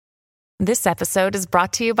This episode is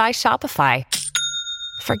brought to you by Shopify.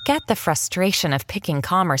 Forget the frustration of picking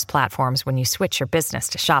commerce platforms when you switch your business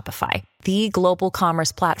to Shopify, the global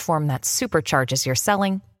commerce platform that supercharges your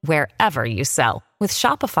selling wherever you sell. With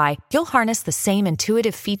Shopify, you'll harness the same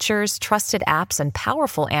intuitive features, trusted apps, and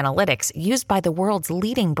powerful analytics used by the world's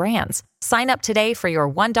leading brands. Sign up today for your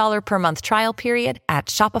 $1 per month trial period at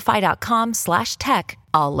shopify.com/tech,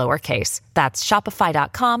 all lowercase. That's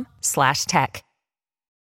shopify.com/tech.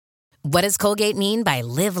 What does Colgate mean by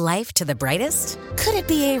live life to the brightest? Could it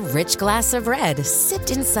be a rich glass of red sipped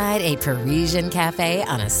inside a Parisian cafe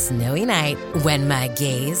on a snowy night when my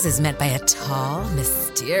gaze is met by a tall,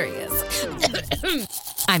 mysterious...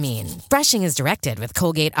 I mean, brushing is directed with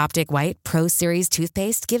Colgate Optic White Pro Series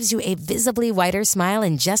toothpaste gives you a visibly whiter smile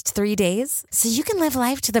in just 3 days, so you can live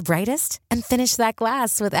life to the brightest and finish that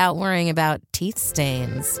glass without worrying about teeth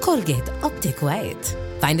stains. Colgate Optic White.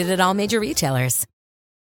 Find it at all major retailers.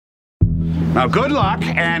 Now, good luck,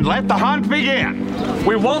 and let the hunt begin.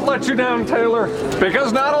 We won't let you down, Taylor,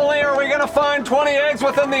 because not only are we going to find 20 eggs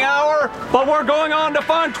within the hour, but we're going on to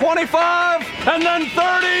find 25 and then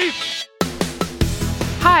 30.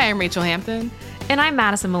 Hi, I'm Rachel Hampton. And I'm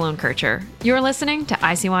Madison Malone-Kircher. You're listening to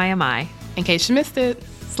ICYMI. In case you missed it,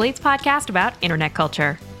 Slate's podcast about internet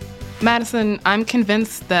culture. Madison, I'm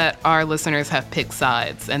convinced that our listeners have picked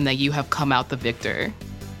sides and that you have come out the victor.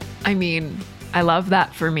 I mean, I love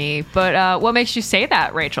that for me, but what makes you say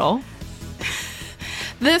that, Rachel?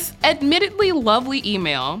 This admittedly lovely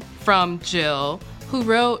email from Jill, who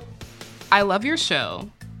wrote, "I love your show,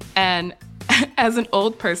 and as an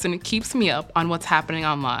old person, it keeps me up on what's happening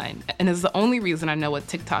online, and is the only reason I know what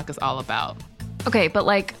TikTok is all about." Okay, but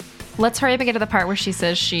let's hurry up and get to the part where she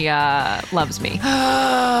says she loves me.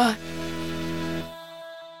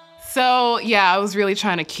 So, yeah, I was really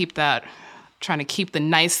trying to keep the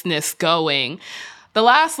niceness going. The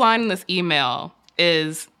last line in this email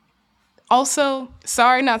is, "Also,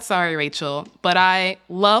 sorry, not sorry, Rachel, but I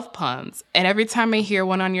love puns, and every time I hear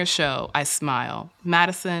one on your show, I smile.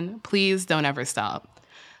 Madison, please don't ever stop."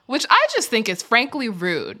 Which I just think is frankly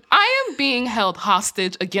rude. I am being held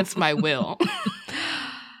hostage against my will.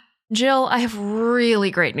 Jill, I have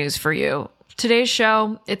really great news for you. Today's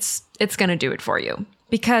show, it's going to do it for you.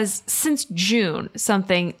 Because since June,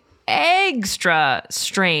 something extra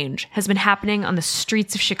strange has been happening on the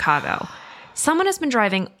streets of Chicago. Someone has been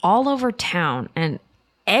driving all over town and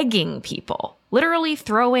egging people, literally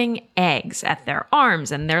throwing eggs at their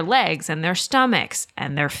arms and their legs and their stomachs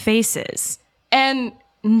and their faces. And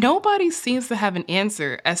nobody seems to have an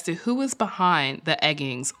answer as to who is behind the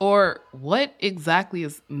eggings or what exactly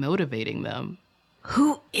is motivating them.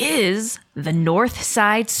 Who is the North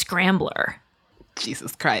Side Scrambler?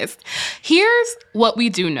 Jesus Christ. Here's what we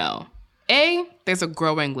do know. A, there's a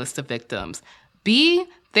growing list of victims. B,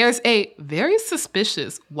 there's a very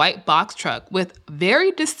suspicious white box truck with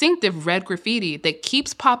very distinctive red graffiti that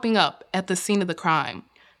keeps popping up at the scene of the crime.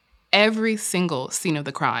 Every single scene of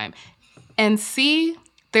the crime. And C,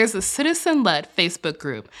 there's a citizen-led Facebook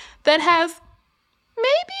group that has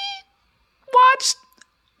maybe watched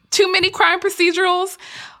too many crime procedurals,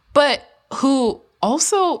 but who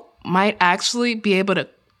also might actually be able to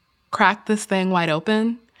crack this thing wide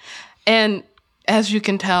open. And as you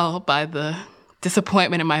can tell by the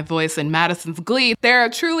disappointment in my voice and Madison's glee, there are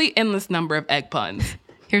a truly endless number of egg puns.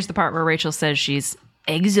 Here's the part where Rachel says she's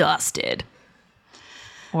exhausted.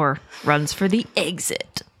 Or runs for the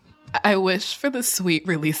exit. I wish for the sweet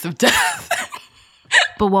release of death.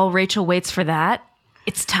 But while Rachel waits for that,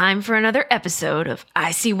 it's time for another episode of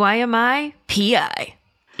ICYMI PI.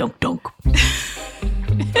 Dunk dunk.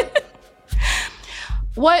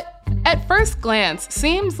 What, at first glance,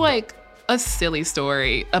 seems like a silly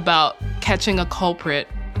story about catching a culprit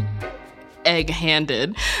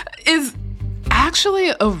egg-handed is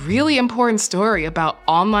actually a really important story about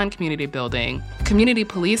online community building, community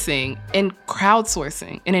policing, and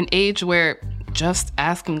crowdsourcing in an age where just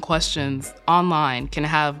asking questions online can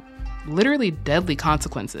have literally deadly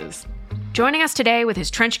consequences. Joining us today with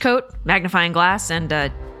his trench coat, magnifying glass, and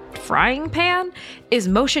a frying pan is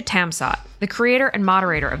Moshe Tamsot, the creator and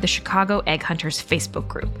moderator of the Chicago Egg Hunters Facebook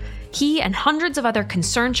group. He and hundreds of other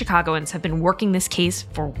concerned Chicagoans have been working this case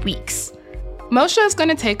for weeks. Moshe is going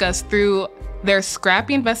to take us through their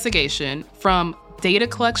scrappy investigation from data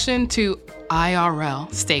collection to IRL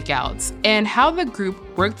stakeouts and how the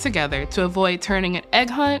group worked together to avoid turning an egg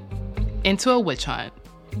hunt into a witch hunt.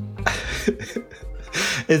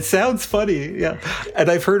 It sounds funny, yeah. And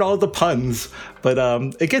I've heard all the puns, but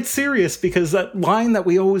it gets serious because that line that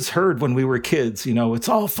we always heard when we were kids, you know, it's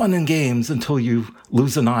all fun and games until you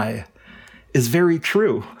lose an eye, is very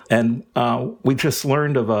true. and we just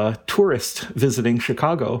learned of a tourist visiting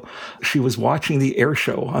Chicago. She was watching the air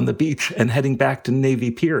show on the beach and heading back to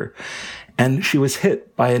Navy Pier, and she was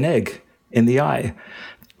hit by an egg in the eye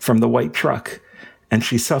from the white truck, and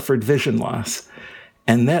she suffered vision loss.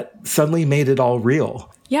 And that suddenly made it all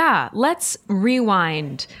real. Yeah, let's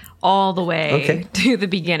rewind all the way to the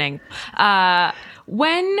beginning.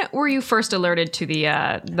 When were you first alerted to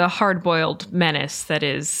the hard-boiled menace that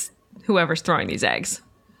is whoever's throwing these eggs?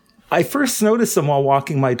 I first noticed them while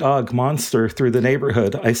walking my dog, Monster, through the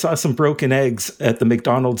neighborhood. I saw some broken eggs at the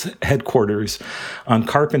McDonald's headquarters on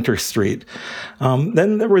Carpenter Street.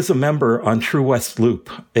 Then there was a member on True West Loop,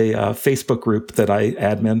 a Facebook group that I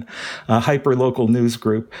admin, a hyper-local news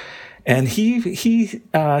group. And he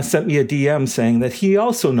sent me a DM saying that he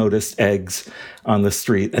also noticed eggs on the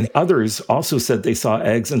street. And others also said they saw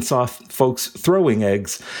eggs and saw folks throwing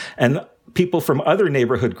eggs. And people from other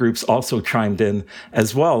neighborhood groups also chimed in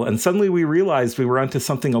as well. And suddenly we realized we were onto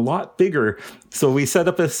something a lot bigger. So we set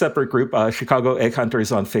up a separate group, Chicago Egg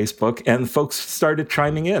Hunters on Facebook, and folks started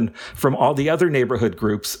chiming in from all the other neighborhood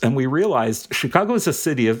groups. And we realized Chicago is a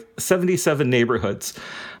city of 77 neighborhoods.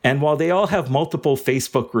 And while they all have multiple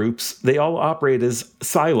Facebook groups, they all operate as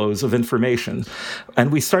silos of information.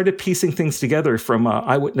 And we started piecing things together from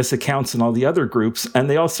eyewitness accounts and all the other groups, and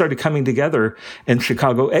they all started coming together in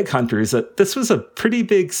Chicago Egg Hunters that this was a pretty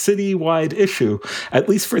big citywide issue, at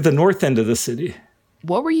least for the north end of the city.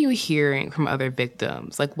 What were you hearing from other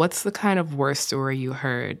victims? Like, what's the kind of worst story you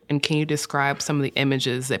heard? And can you describe some of the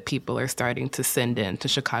images that people are starting to send in to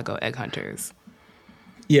Chicago Egg Hunters?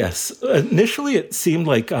 Yes. Initially, it seemed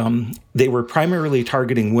like they were primarily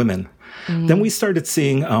targeting women. Mm-hmm. Then we started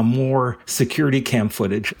seeing more security cam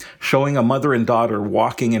footage showing a mother and daughter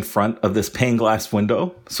walking in front of this pane glass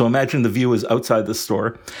window. So imagine the view is outside the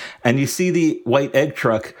store. And you see the white egg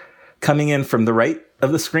truck coming in from the right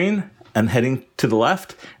of the screen and heading to the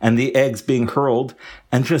left, and the eggs being hurled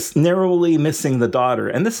and just narrowly missing the daughter.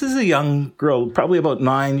 And this is a young girl, probably about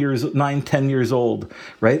 10 years old,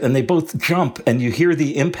 right? And they both jump, and you hear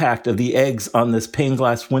the impact of the eggs on this pane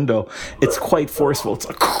glass window. It's quite forceful. It's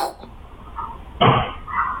like,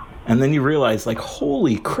 and then you realize, like,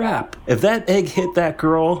 holy crap, if that egg hit that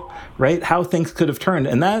girl, right, how things could have turned.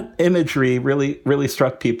 And that imagery really, really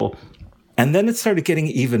struck people. And then it started getting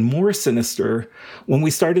even more sinister when we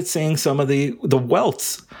started seeing some of the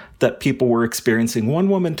welts that people were experiencing. One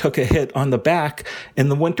woman took a hit on the back in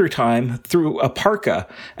the wintertime through a parka,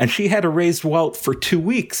 and she had a raised welt for 2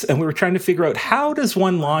 weeks. And we were trying to figure out, how does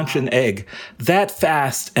one launch an egg that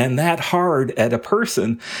fast and that hard at a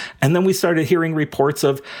person? And then we started hearing reports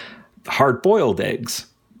of hard-boiled eggs,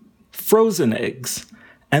 frozen eggs.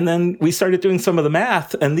 And then we started doing some of the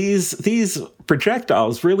math, and these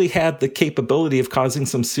projectiles really had the capability of causing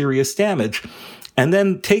some serious damage. And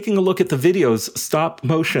then taking a look at the videos, stop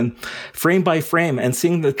motion, frame by frame, and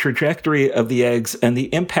seeing the trajectory of the eggs and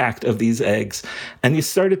the impact of these eggs. And you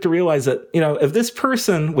started to realize that, if this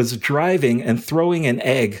person was driving and throwing an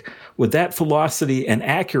egg with that velocity and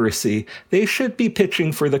accuracy, they should be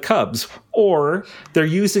pitching for the Cubs, or they're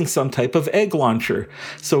using some type of egg launcher.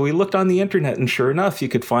 So we looked on the internet, and sure enough, you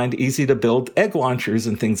could find easy-to-build egg launchers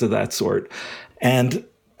and things of that sort. And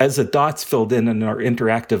as the dots filled in our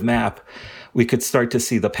interactive map, we could start to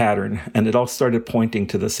see the pattern, and it all started pointing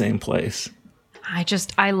to the same place.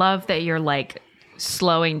 I love that you're like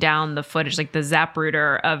slowing down the footage, like the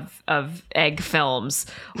Zapruder of egg films,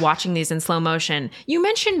 watching these in slow motion. You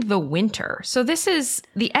mentioned the winter. So the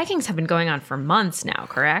eggings have been going on for months now,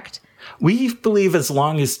 correct? We believe as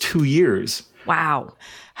long as 2 years. Wow.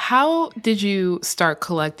 How did you start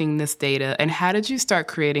collecting this data, and how did you start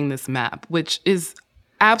creating this map, which is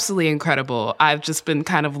absolutely incredible? I've just been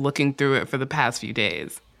kind of looking through it for the past few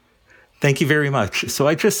days. Thank you very much. So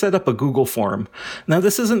I just set up a Google form. Now,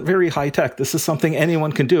 this isn't very high tech. This is something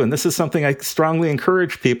anyone can do. And this is something I strongly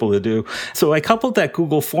encourage people to do. So I coupled that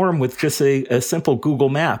Google form with just a simple Google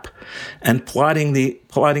map and plotting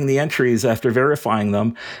the entries after verifying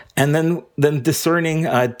them, and then discerning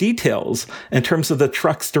details in terms of the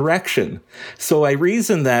truck's direction. So I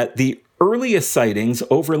reasoned that the earliest sightings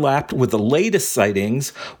overlapped with the latest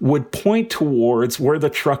sightings would point towards where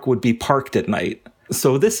the truck would be parked at night.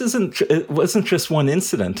 So it wasn't just one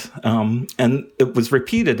incident, and it was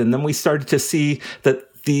repeated. And then we started to see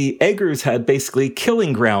that the eggers had basically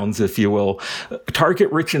killing grounds, if you will,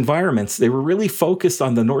 target-rich environments. They were really focused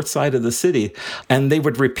on the north side of the city, and they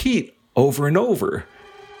would repeat over and over.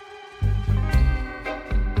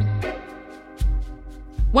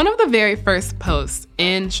 One of the very first posts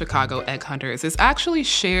in Chicago Egg Hunters is actually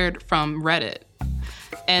shared from Reddit.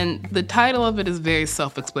 And the title of it is very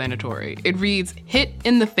self-explanatory. It reads, "Hit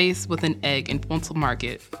in the face with an egg in Funsel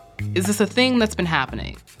Market. Is this a thing that's been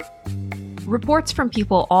happening?" Reports from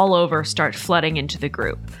people all over start flooding into the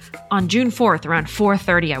group. On June 4th, around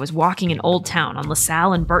 4:30, I was walking in Old Town on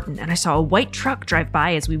LaSalle and Burton, and I saw a white truck drive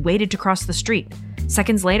by as we waited to cross the street.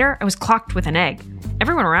 Seconds later, I was clocked with an egg.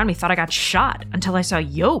 Everyone around me thought I got shot until I saw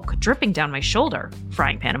yolk dripping down my shoulder.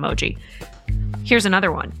 Frying pan emoji. Here's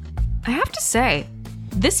another one. I have to say,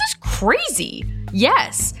 this is crazy.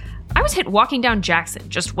 Yes. I was hit walking down Jackson,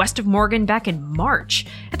 just west of Morgan, back in March.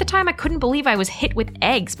 At the time, I couldn't believe I was hit with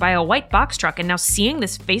eggs by a white box truck, and now seeing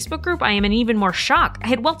this Facebook group, I am in even more shock. I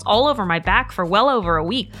had welts all over my back for well over a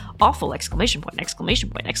week. Awful! Exclamation point, exclamation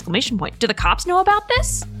point, exclamation point. Do the cops know about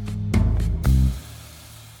this?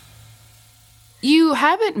 You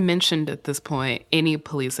haven't mentioned at this point any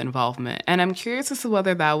police involvement, and I'm curious as to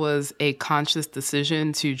whether that was a conscious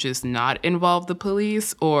decision to just not involve the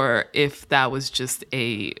police, or if that was just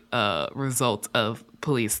a result of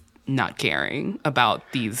police not caring about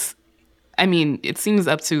these. I mean, it seems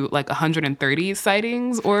up to like 130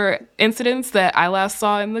 sightings or incidents that I last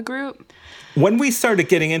saw in the group. When we started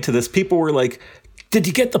getting into this, people were like, "Did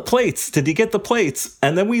you get the plates? Did you get the plates?"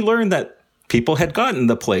 And then we learned that people had gotten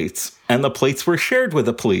the plates, and the plates were shared with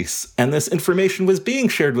the police, and this information was being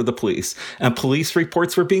shared with the police, and police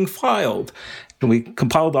reports were being filed. And we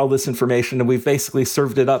compiled all this information, and we basically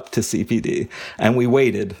served it up to CPD, and we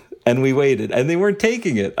waited, and they weren't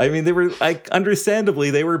taking it. I mean, they were, like,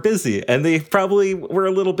 understandably, they were busy, and they probably were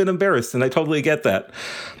a little bit embarrassed, and I totally get that.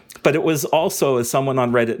 But it was also, as someone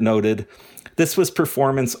on Reddit noted, this was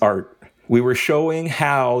performance art. We were showing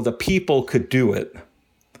how the people could do it,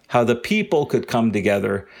 how the people could come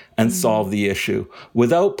together and solve the issue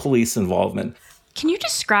without police involvement. Can you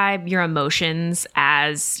describe your emotions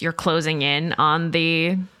as you're closing in on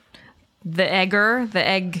the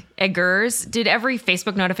eggers? Did every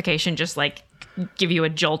Facebook notification just like give you a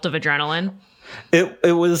jolt of adrenaline? It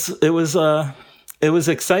was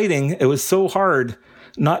exciting. It was so hard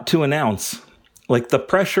not to announce. Like the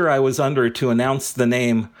pressure I was under to announce the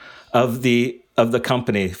name of the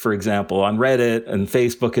company, for example, on Reddit and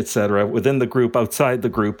Facebook, etc., within the group, outside the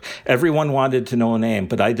group, everyone wanted to know a name,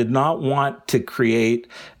 but I did not want to create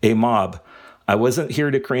a mob. I wasn't here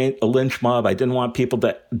to create a lynch mob. I didn't want people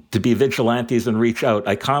to be vigilantes and reach out.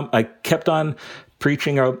 I kept on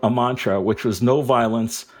preaching a mantra, which was no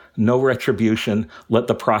violence, no retribution, let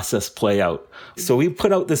the process play out. So we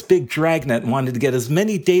put out this big dragnet and wanted to get as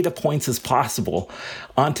many data points as possible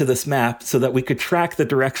onto this map so that we could track the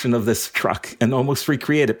direction of this truck and almost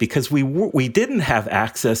recreate it, because we didn't have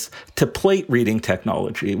access to plate reading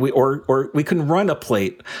technology. We couldn't run a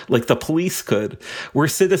plate like the police could. We're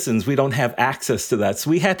citizens. We don't have access to that.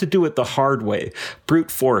 So we had to do it the hard way,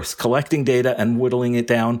 brute force, collecting data and whittling it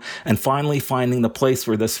down and finally finding the place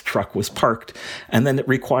where this truck was parked. And then it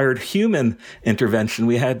required human intervention.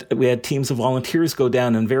 We had teams of volunteers go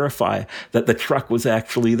down and verify that the truck was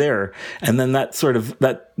actually there. And then that sort of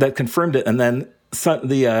that confirmed it. And then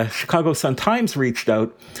the Chicago Sun-Times reached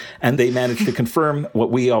out and they managed to confirm what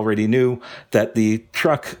we already knew, that the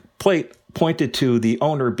truck plate pointed to the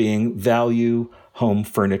owner being Value Home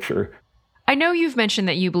Furniture. I know you've mentioned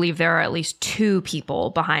that you believe there are at least two people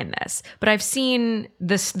behind this, but I've seen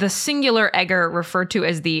the singular egger referred to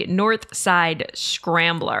as the North Side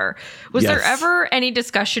Scrambler. Was there ever any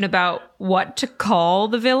discussion about what to call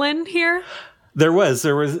the villain here? There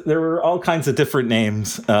were all kinds of different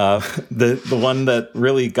names. The one that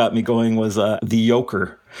really got me going was the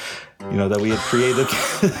Yoker, that we had created.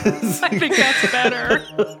 I think that's better.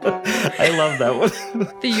 I love that one.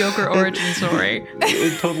 The Yoker origin story.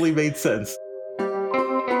 It totally made sense.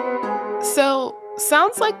 So,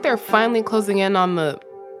 sounds like they're finally closing in on the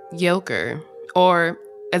Yoker, or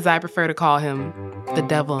as I prefer to call him, the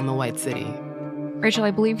devil in the White City. Rachel,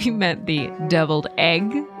 I believe you meant the deviled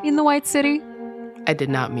egg in the White City. I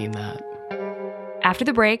did not mean that. After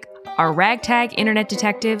the break, our ragtag internet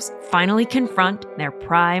detectives finally confront their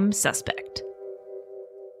prime suspect.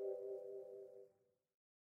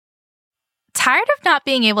 Tired of not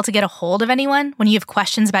being able to get a hold of anyone when you have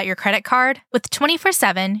questions about your credit card? With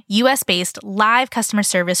 24/7 US-based live customer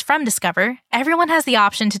service from Discover, everyone has the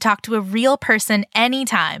option to talk to a real person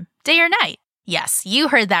anytime, day or night. Yes, you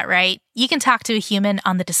heard that right. You can talk to a human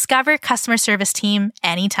on the Discover customer service team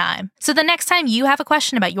anytime. So the next time you have a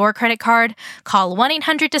question about your credit card, call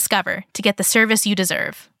 1-800-DISCOVER to get the service you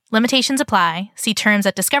deserve. Limitations apply. See terms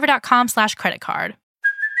at discover.com/creditcard.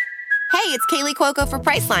 Hey, it's Kaylee Cuoco for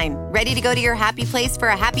Priceline. Ready to go to your happy place for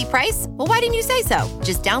a happy price? Well, why didn't you say so?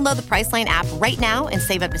 Just download the Priceline app right now and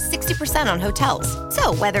save up to 60% on hotels.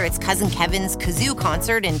 So whether it's Cousin Kevin's Kazoo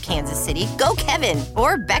Concert in Kansas City, go Kevin,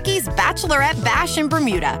 or Becky's Bachelorette Bash in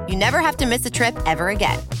Bermuda, you never have to miss a trip ever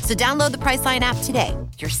again. So download the Priceline app today.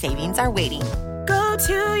 Your savings are waiting. Go to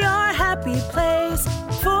your happy place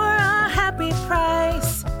for a happy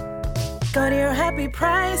price. Go to your happy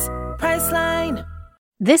price, Priceline.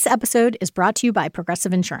 This episode is brought to you by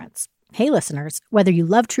Progressive Insurance. Hey, listeners, whether you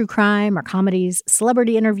love true crime or comedies,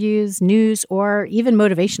 celebrity interviews, news, or even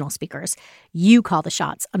motivational speakers, you call the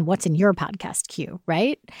shots on what's in your podcast queue,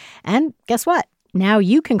 right? And guess what? Now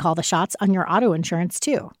you can call the shots on your auto insurance,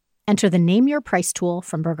 too. Enter the Name Your Price tool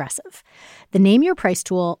from Progressive. The Name Your Price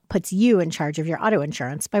tool puts you in charge of your auto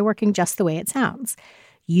insurance by working just the way it sounds.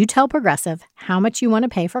 You tell Progressive how much you want to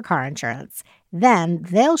pay for car insurance. Then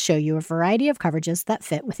they'll show you a variety of coverages that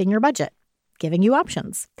fit within your budget, giving you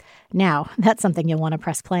options. Now, that's something you'll want to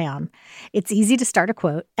press play on. It's easy to start a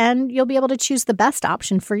quote, and you'll be able to choose the best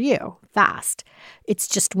option for you fast. It's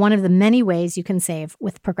just one of the many ways you can save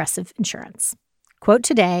with Progressive Insurance. Quote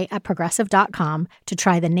today at Progressive.com to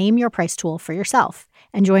try the Name Your Price tool for yourself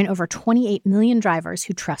and join over 28 million drivers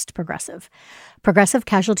who trust Progressive. Progressive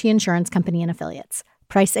Casualty Insurance Company and Affiliates.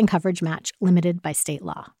 Price and coverage match limited by state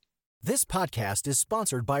law. This podcast is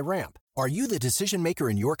sponsored by Ramp. Are you the decision maker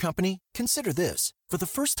in your company? Consider this. For the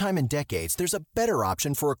first time in decades, there's a better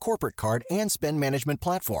option for a corporate card and spend management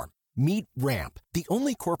platform. Meet Ramp, the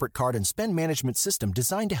only corporate card and spend management system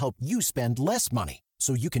designed to help you spend less money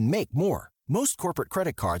so you can make more. Most corporate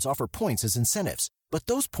credit cards offer points as incentives, but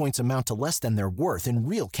those points amount to less than their worth in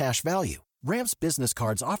real cash value. Ramp's business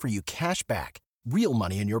cards offer you cash back, real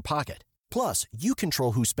money in your pocket. Plus, you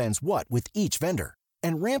control who spends what with each vendor.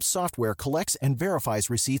 And Ramp software collects and verifies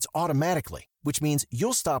receipts automatically, which means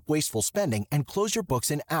you'll stop wasteful spending and close your books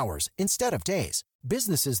in hours instead of days.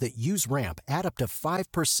 Businesses that use Ramp add up to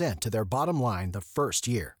 5% to their bottom line the first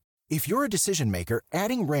year. If you're a decision maker,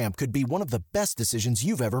 adding Ramp could be one of the best decisions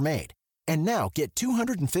you've ever made. And now get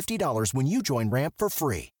 $250 when you join Ramp for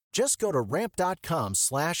free. Just go to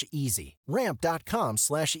ramp.com/easy.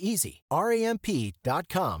 Ramp.com/easy.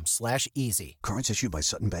 RAMP.com/easy. Cards issued by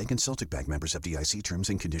Sutton Bank and Celtic Bank, members of FDIC. Terms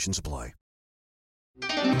and conditions apply.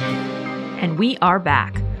 And we are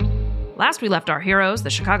back. Last we left our heroes, the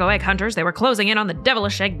Chicago Egg Hunters. They were closing in on the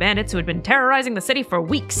devilish egg bandits who had been terrorizing the city for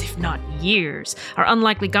weeks, if not years. Our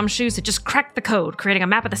unlikely gumshoes had just cracked the code, creating a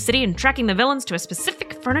map of the city and tracking the villains to a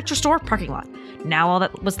specific furniture store parking lot. Now all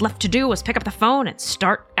that was left to do was pick up the phone and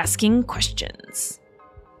start asking questions.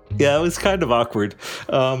 Yeah, it was kind of awkward.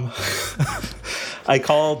 I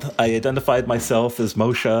called, I identified myself as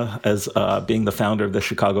Moshe, as being the founder of the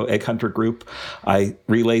Chicago Egg Hunter Group. I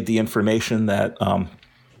relayed the information that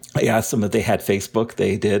I asked them if they had Facebook.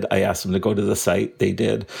 They did. I asked them to go to the site. They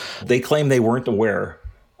did. They claimed they weren't aware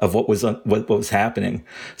of what was happening.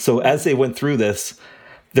 So as they went through this,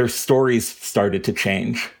 their stories started to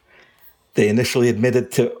change. They initially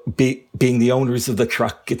admitted to being the owners of the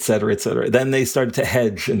truck, et cetera, et cetera. Then they started to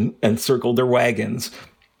hedge and circle their wagons.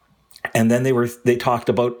 And then they talked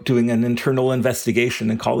about doing an internal investigation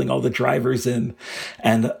and calling all the drivers in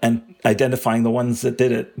and identifying the ones that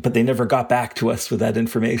did it. But they never got back to us with that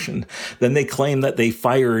information. Then they claimed that they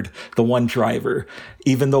fired the one driver,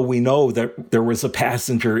 even though we know that there was a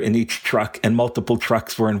passenger in each truck and multiple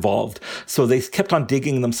trucks were involved. So they kept on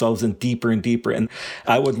digging themselves in deeper and deeper. And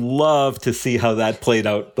I would love to see how that played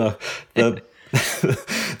out. The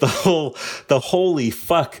holy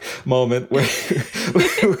fuck moment where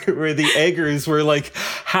the eggers were like,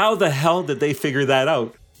 how the hell did they figure that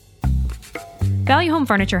out? Value Home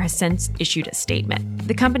Furniture has since issued a statement.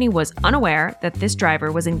 The company was unaware that this driver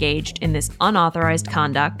was engaged in this unauthorized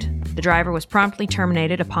conduct. The driver was promptly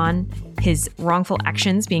terminated upon his wrongful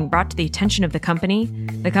actions being brought to the attention of the company.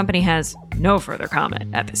 The company has no further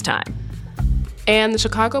comment at this time. And the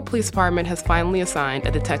Chicago Police Department has finally assigned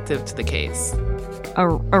a detective to the case.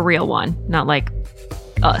 A real one, not like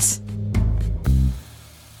us.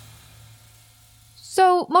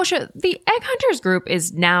 So, Moshe, the Egg Hunters group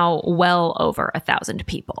is now well over 1,000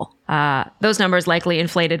 people. Those numbers likely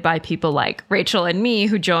inflated by people like Rachel and me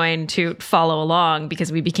who joined to follow along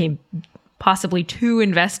because we became possibly too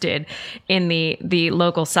invested in the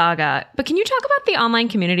local saga. But can you talk about the online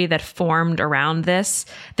community that formed around this?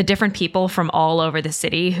 The different people from all over the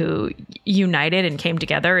city who united and came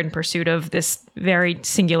together in pursuit of this very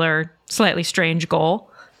singular, slightly strange goal?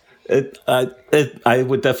 I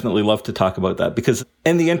would definitely love to talk about that, because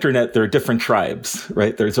in the internet, there are different tribes,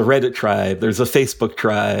 right? There's a Reddit tribe, there's a Facebook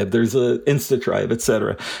tribe, there's a Insta tribe,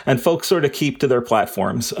 etc. And folks sort of keep to their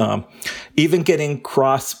platforms. Even getting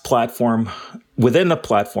cross-platform, within a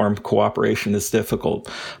platform, cooperation is difficult.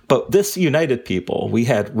 But this united people. We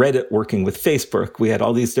had Reddit working with Facebook. We had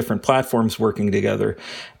all these different platforms working together.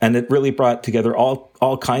 And it really brought together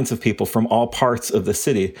all kinds of people from all parts of the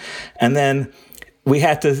city. And then we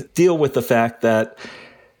had to deal with the fact that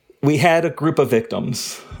we had a group of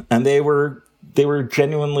victims, and they were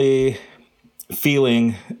genuinely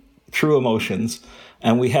feeling true emotions.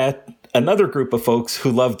 And we had another group of folks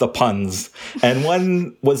who loved the puns, and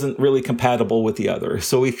one wasn't really compatible with the other.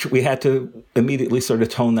 So we had to immediately sort of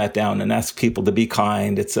tone that down and ask people to be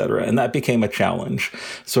kind, etc. And that became a challenge,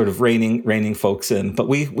 sort of reining folks in. But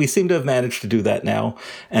we seem to have managed to do that now,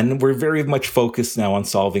 and we're very much focused now on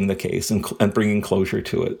solving the case and bringing closure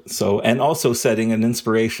to it. So, and also setting an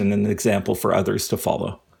inspiration and an example for others to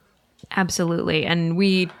follow. Absolutely. And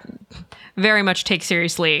we very much take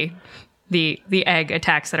seriously the egg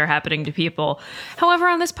attacks that are happening to people. However,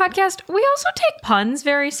 on this podcast, we also take puns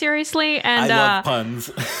very seriously. And I love puns.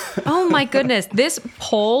 Oh my goodness. This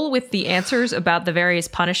poll with the answers about the various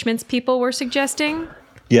punishments people were suggesting.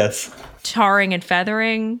 Yes. Tarring and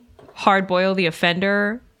feathering, hard boil the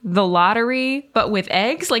offender, the lottery, but with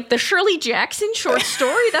eggs, like the Shirley Jackson short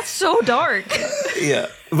story. That's so dark. Yeah.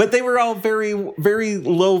 But they were all very, very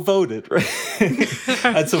low voted, right?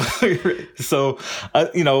 And so,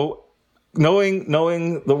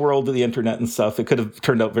 knowing the world of the internet and stuff, it could have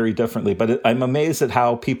turned out very differently. But I'm amazed at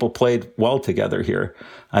how people played well together here.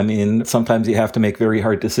 I mean, sometimes you have to make very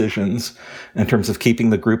hard decisions in terms of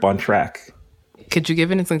keeping the group on track. Could you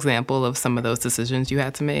give an example of some of those decisions you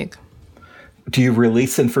had to make? Do you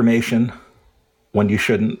release information when you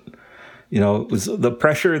shouldn't? It was the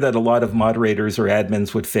pressure that a lot of moderators or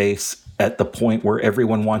admins would face at the point where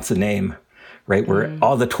everyone wants a name. Right, where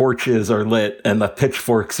all the torches are lit and the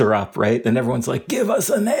pitchforks are up, right? And everyone's like, give us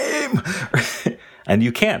a name. And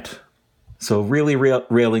you can't. So really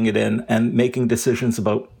railing it in and making decisions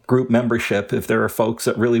about group membership. If there are folks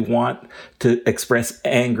that really want to express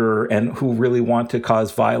anger and who really want to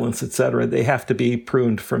cause violence, etc., they have to be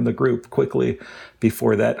pruned from the group quickly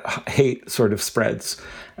before that hate sort of spreads.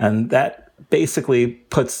 And that basically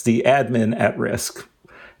puts the admin at risk.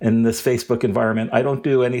 In this Facebook environment, I don't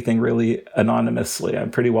do anything really anonymously. I'm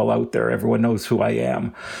pretty well out there. Everyone knows who I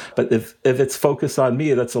am. But if it's focused on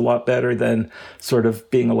me, that's a lot better than sort of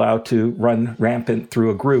being allowed to run rampant through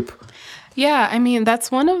a group. Yeah, I mean, that's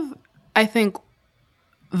one of, I think,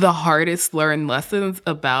 the hardest learned lessons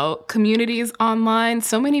about communities online.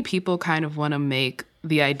 So many people kind of want to make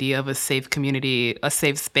the idea of a safe community, a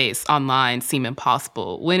safe space online seem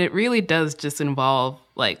impossible, when it really does just involve,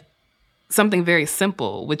 something very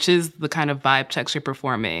simple, which is the kind of vibe checks you're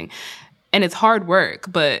performing. And it's hard work,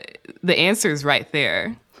 but the answer is right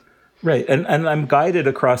there. Right. And I'm guided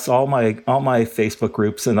across all my Facebook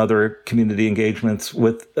groups and other community engagements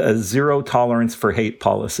with a zero tolerance for hate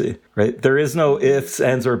policy, right? There is no ifs,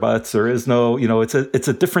 ands, or buts. There is no, it's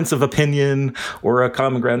a difference of opinion or a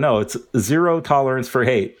common ground. No, it's zero tolerance for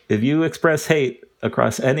hate. If you express hate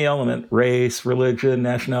across any element, race, religion,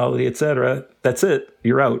 nationality, etc., that's it.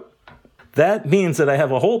 You're out. That means that I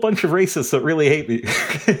have a whole bunch of racists that really hate me,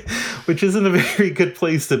 which isn't a very good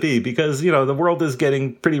place to be, because, the world is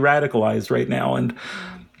getting pretty radicalized right now. And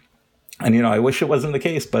I wish it wasn't the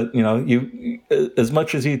case, but, you, as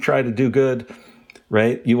much as you try to do good,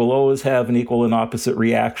 right, you will always have an equal and opposite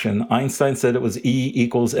reaction. Einstein said it was E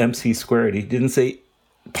equals MC squared. He didn't say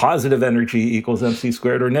positive energy equals MC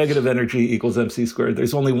squared or negative energy equals MC squared.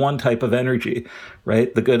 There's only one type of energy,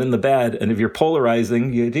 right? The good and the bad. And if you're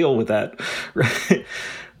polarizing, you deal with that, right?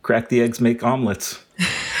 Crack the eggs, make omelets.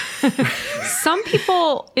 Some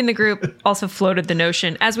people in the group also floated the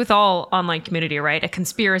notion, as with all online community, right? A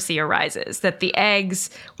conspiracy arises that the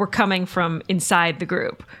eggs were coming from inside the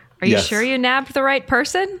group. Are you sure you nabbed the right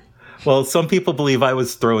person? Well, some people believe I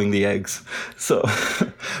was throwing the eggs, so,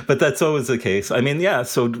 but that's always the case. I mean, yeah,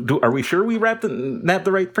 so are we sure we nabbed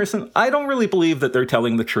the right person? I don't really believe that they're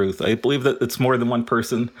telling the truth. I believe that it's more than one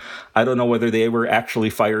person. I don't know whether they were actually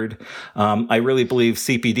fired. I really believe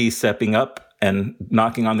CPD stepping up and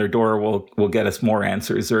knocking on their door will get us more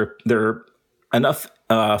answers. There are enough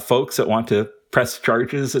folks that want to press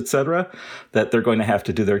charges, etc., that they're going to have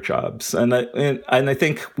to do their jobs. And I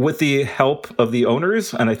think with the help of the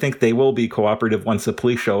owners, and I think they will be cooperative once the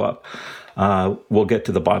police show up, we'll get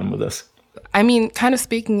to the bottom of this. I mean, kind of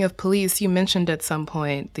speaking of police, you mentioned at some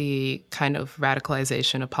point the kind of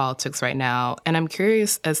radicalization of politics right now. And I'm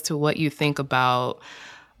curious as to what you think about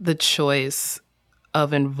the choice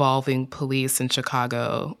of involving police in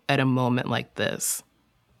Chicago at a moment like this?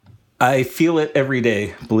 I feel it every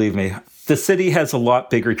day, believe me. The city has a lot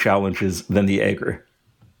bigger challenges than the Egger.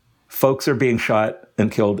 Folks are being shot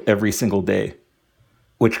and killed every single day,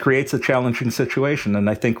 which creates a challenging situation. And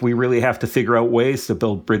I think we really have to figure out ways to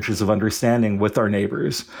build bridges of understanding with our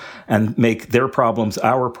neighbors and make their problems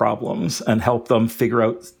our problems and help them figure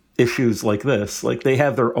out issues like this. Like, they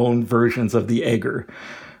have their own versions of the Egger,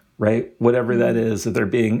 right? Whatever that is, if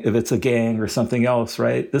it's a gang or something else,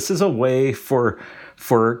 right? This is a way for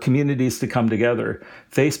communities to come together.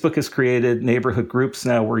 Facebook has created neighborhood groups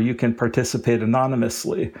now where you can participate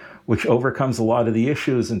anonymously, which overcomes a lot of the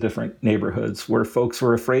issues in different neighborhoods where folks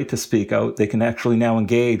were afraid to speak out. They can actually now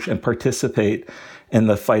engage and participate in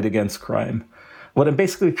the fight against crime. What I'm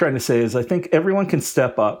basically trying to say is I think everyone can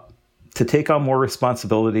step up to take on more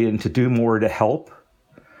responsibility and to do more to help,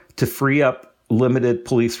 to free up limited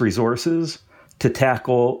police resources to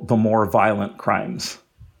tackle the more violent crimes,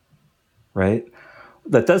 right?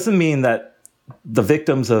 That doesn't mean that the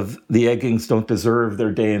victims of the eggings don't deserve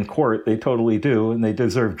their day in court. They totally do, and they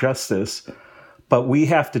deserve justice. But we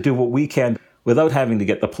have to do what we can without having to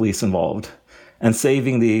get the police involved and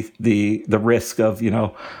saving the risk of,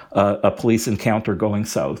 a police encounter going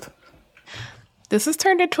south. This has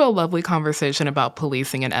turned into a lovely conversation about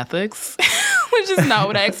policing and ethics, which is not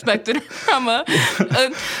what I expected from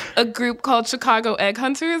a group called Chicago Egg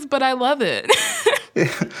Hunters, but I love it.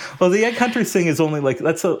 Well, the Egg Hunters thing is only like,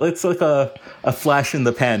 that's like a flash in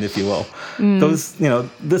the pan, if you will.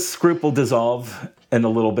 This group will dissolve in a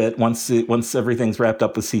little bit once everything's wrapped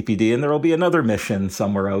up with CPD, and there will be another mission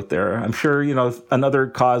somewhere out there. I'm sure, another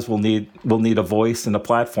cause will need a voice and a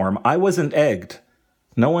platform. I wasn't egged.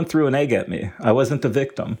 No one threw an egg at me. I wasn't a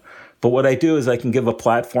victim. But what I do is I can give a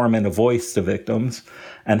platform and a voice to victims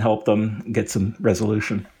and help them get some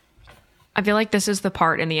resolution. I feel like this is the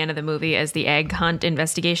part in the end of the movie as the egg hunt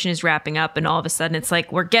investigation is wrapping up, and all of a sudden it's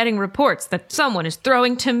like, we're getting reports that someone is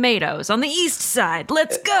throwing tomatoes on the east side.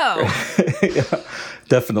 Let's go. Yeah,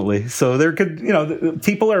 definitely. So there could,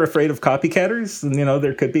 people are afraid of copycatters, and,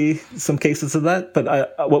 there could be some cases of that.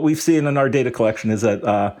 But what we've seen in our data collection is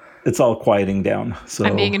that it's all quieting down. So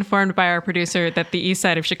I'm being informed by our producer that the east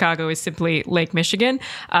side of Chicago is simply Lake Michigan.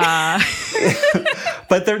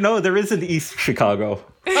 But there is an East Chicago.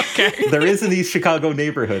 Okay. There is an East Chicago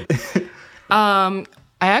neighborhood. I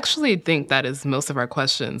actually think that is most of our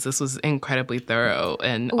questions. This was incredibly thorough.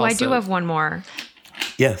 And I do have one more.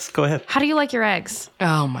 Yes, go ahead. How do you like your eggs?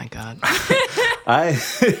 Oh, my God. I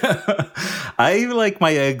like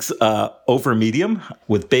my eggs over medium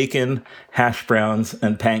with bacon, hash browns,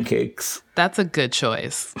 and pancakes. That's a good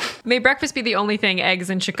choice. May breakfast be the only thing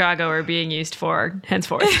eggs in Chicago are being used for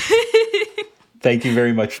henceforth. Thank you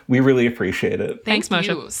very much. We really appreciate it. Thanks, Moshe.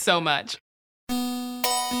 Thank you so much.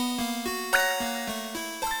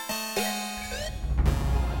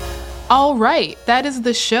 All right, that is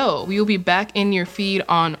the show. We will be back in your feed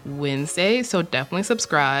on Wednesday, so definitely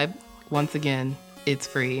subscribe. Once again, it's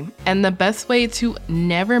free. And the best way to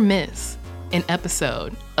never miss an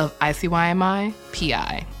episode of ICYMI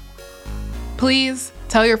PI. Please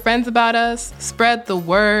tell your friends about us, spread the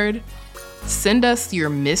word, send us your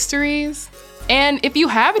mysteries. And if you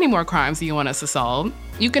have any more crimes that you want us to solve,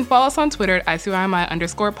 you can follow us on Twitter at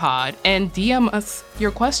ICYMI_pod and DM us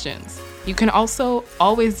your questions. You can also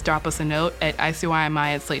always drop us a note at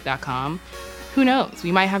ICYMI@slate.com. Who knows?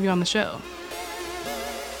 We might have you on the show.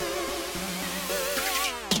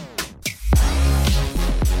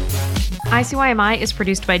 ICYMI is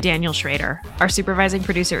produced by Daniel Schrader. Our supervising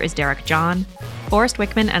producer is Derek John. Forrest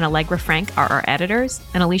Wickman and Allegra Frank are our editors,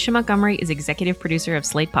 and Alicia Montgomery is executive producer of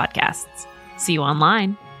Slate Podcasts. See you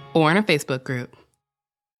online. Or in a Facebook group.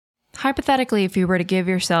 Hypothetically, if you were to give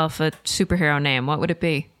yourself a superhero name, what would it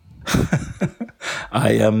be?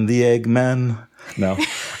 I am the Eggman. No,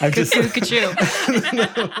 I'm just... Cuckoo.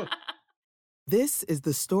 This is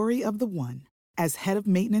the story of the one. As head of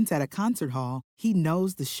maintenance at a concert hall, he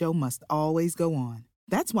knows the show must always go on.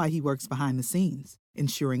 That's why he works behind the scenes,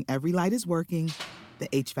 ensuring every light is working, the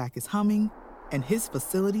HVAC is humming, and his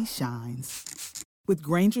facility shines. With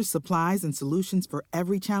Grainger's supplies and solutions for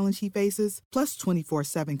every challenge he faces, plus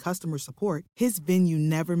 24/7 customer support, his venue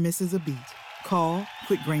never misses a beat. Call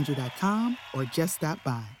quickgrainger.com or just stop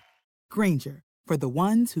by. Grainger, for the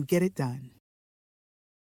ones who get it done.